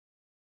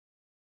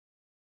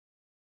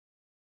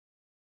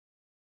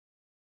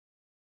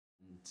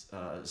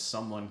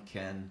someone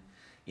can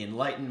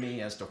enlighten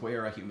me as to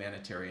where a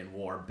humanitarian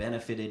war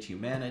benefited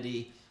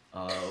humanity,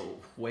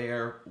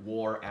 where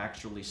war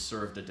actually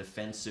served a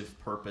defensive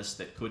purpose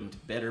that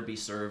couldn't better be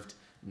served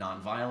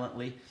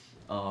nonviolently,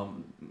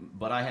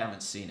 but I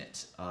haven't seen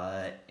it.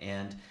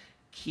 And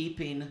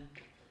keeping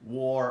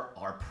war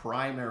our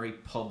primary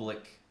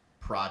public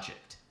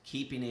project,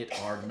 keeping it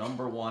our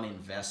number one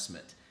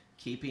investment,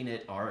 keeping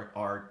it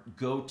our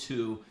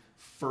go-to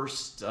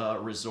first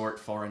resort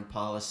foreign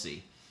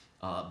policy,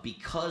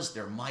 because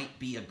there might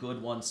be a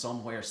good one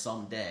somewhere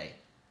someday,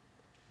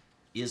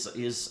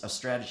 is a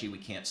strategy we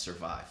can't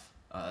survive.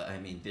 I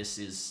mean, this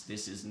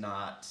is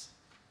not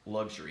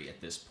luxury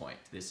at this point.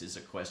 This is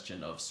a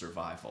question of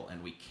survival,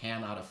 and we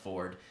cannot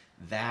afford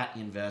that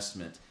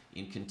investment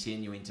in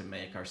continuing to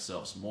make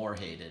ourselves more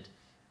hated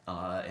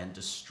and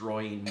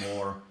destroying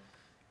more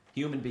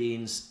human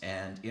beings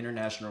and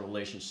international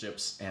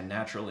relationships and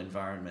natural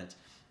environment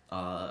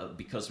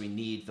because we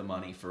need the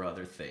money for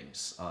other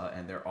things.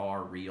 And there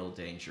are real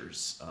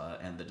dangers,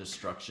 and the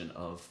destruction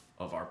of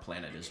our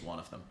planet is one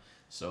of them.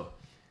 So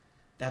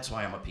that's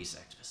why I'm a peace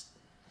activist.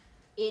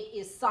 It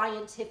is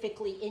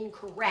scientifically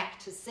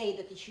incorrect to say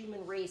that the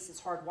human race is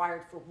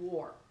hardwired for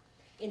war.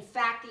 In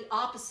fact, the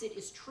opposite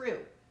is true.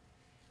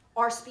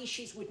 Our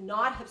species would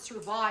not have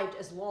survived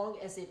as long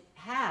as it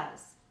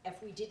has if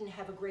we didn't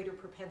have a greater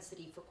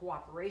propensity for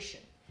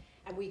cooperation.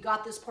 And we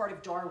got this part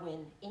of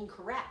Darwin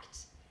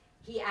incorrect.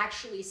 He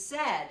actually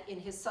said in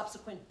his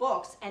subsequent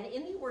books and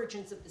in The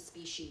Origins of the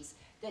Species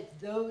that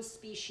those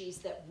species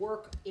that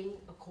work in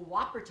a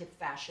cooperative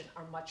fashion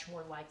are much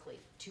more likely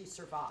to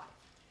survive.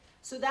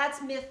 So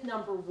that's myth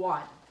number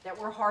one, that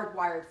we're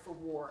hardwired for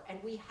war, and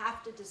we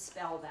have to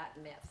dispel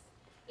that myth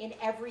in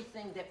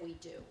everything that we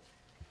do,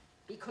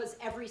 because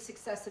every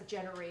successive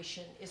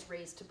generation is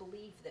raised to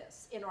believe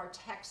this in our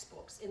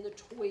textbooks, in the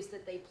toys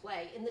that they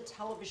play, in the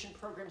television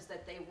programs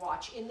that they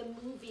watch, in the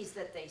movies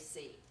that they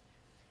see.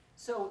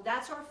 So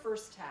that's our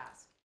first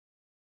task.